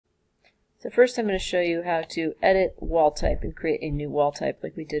So first I'm going to show you how to edit wall type and create a new wall type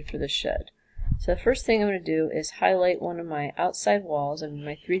like we did for the shed. So the first thing I'm going to do is highlight one of my outside walls in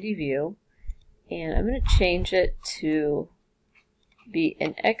my 3D view, and I'm going to change it to be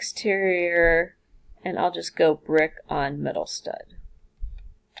an exterior, and I'll just go brick on metal stud.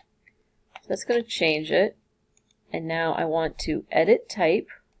 So that's going to change it, and now I want to edit type,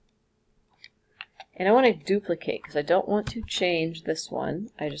 and I want to duplicate because I don't want to change this one,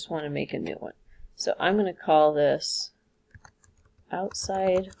 I just want to make a new one. So I'm going to call this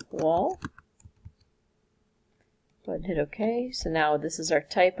outside wall. Go ahead and hit OK. So now this is our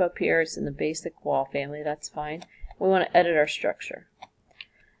type up here. It's in the basic wall family. That's fine. We want to edit our structure.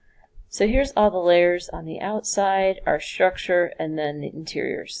 So here's all the layers on the outside, our structure, and then the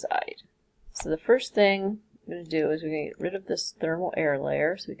interior side. So the first thing I'm going to do is we're going to get rid of this thermal air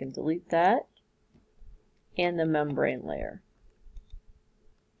layer, so we can delete that, and the membrane layer.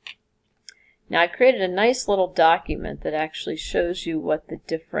 Now I created a nice little document that actually shows you what the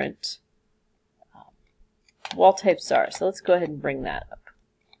different wall types are. So let's go ahead and bring that up.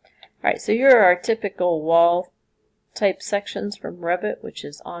 Alright, so here are our typical wall type sections from Revit, which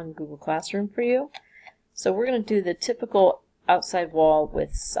is on Google Classroom for you. So we're going to do the typical outside wall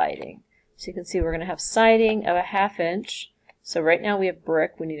with siding. So you can see we're going to have siding of a 1/2 inch. So right now we have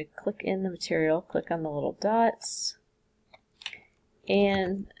brick. We need to click in the material, click on the little dots,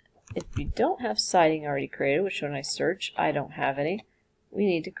 and if you don't have siding already created, which when I search I don't have any, we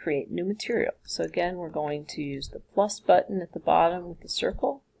need to create new material. So again, we're going to use the plus button at the bottom with the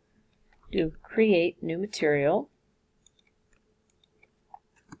circle, do create new material,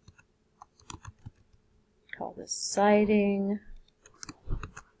 call this siding.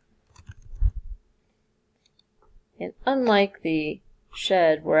 And unlike the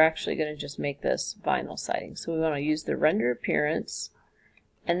shed, we're actually going to just make this vinyl siding. So we want to use the render appearance,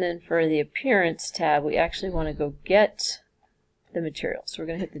 and then for the appearance tab we actually want to go get the material. So we're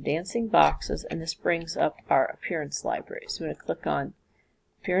going to hit the dancing boxes, and this brings up our appearance library. So we're going to click on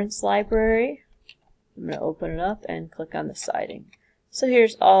appearance library. I'm going to open it up and click on the siding. So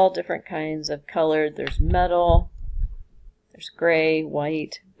here's all different kinds of colored. There's metal, there's gray,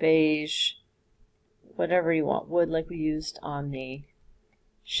 white, beige, whatever you want, wood like we used on the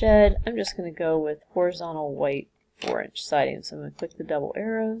shed. I'm just going to go with horizontal white 4-inch siding. So I'm going to click the double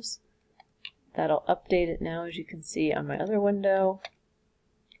arrows. That'll update it now, as you can see on my other window.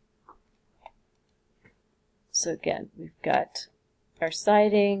 So again, we've got our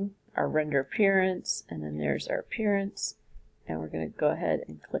siding, our render appearance, and then there's our appearance. And we're going to go ahead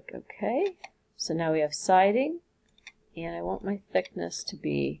and click OK. So now we have siding, and I want my thickness to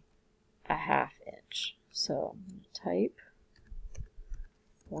be a 1/2 inch. So I'm going to type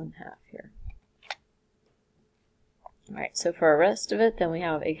 1/2 here. Alright, so for our rest of it, then we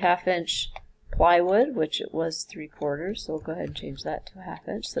have a 1/2 inch plywood, which it was 3/4, so we'll go ahead and change that to a 1/2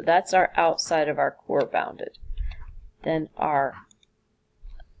 inch. So that's our outside of our core bounded. Then our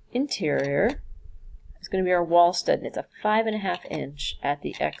interior is going to be our wall stud, and it's a 5.5 inch at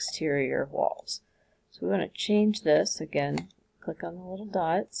the exterior walls. So we want to change this. Again, click on the little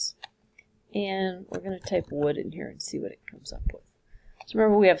dots, and we're going to type wood in here and see what it comes up with. So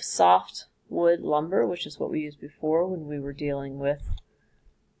remember, we have soft wood lumber, which is what we used before when we were dealing with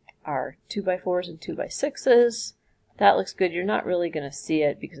our 2x4s and 2x6s. That looks good. You're not really going to see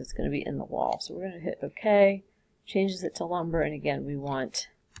it because it's going to be in the wall. So we're going to hit OK, changes it to lumber, and again we want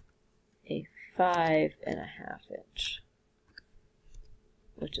a 5.5 inch,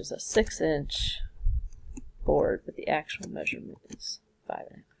 which is a 6-inch board, but the actual measurement is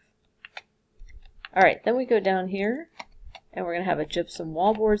 5.5. Alright, then we go down here, and we're going to have a gypsum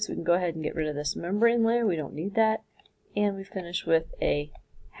wallboard, so we can go ahead and get rid of this membrane layer. We don't need that. And we finish with a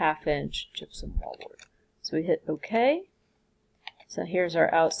 1/2 inch gypsum wallboard. So we hit OK. So here's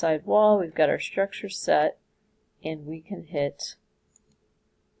our outside wall. We've got our structure set, and we can hit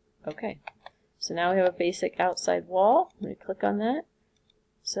OK. So now we have a basic outside wall. I'm going to click on that.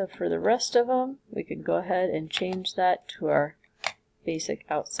 So for the rest of them, we can go ahead and change that to our basic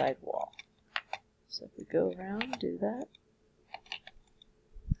outside wall. So if we go around and do that,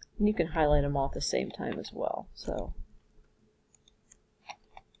 and you can highlight them all at the same time as well. So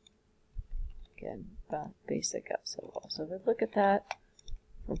again, basic outside wall. So if I look at that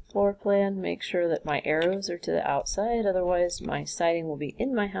from floor plan, make sure that my arrows are to the outside, otherwise my siding will be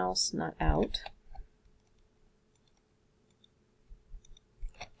in my house, not out.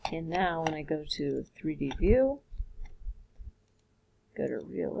 And now when I go to 3D view, go to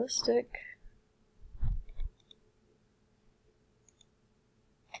realistic,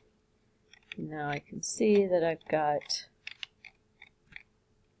 now I can see that I've got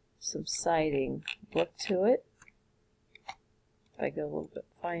some siding look to it. If I go a little bit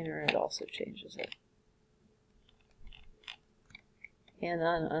finer, it also changes it. And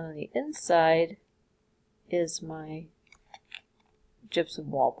on the inside is my gypsum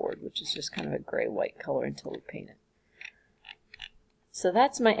wallboard, which is just kind of a gray-white color until we paint it. So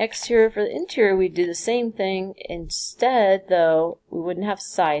that's my exterior. For the interior, we do the same thing. Instead, though, we wouldn't have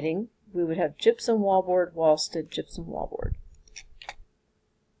siding. We would have gypsum wallboard, wall stud, gypsum wallboard.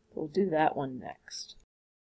 We'll do that one next.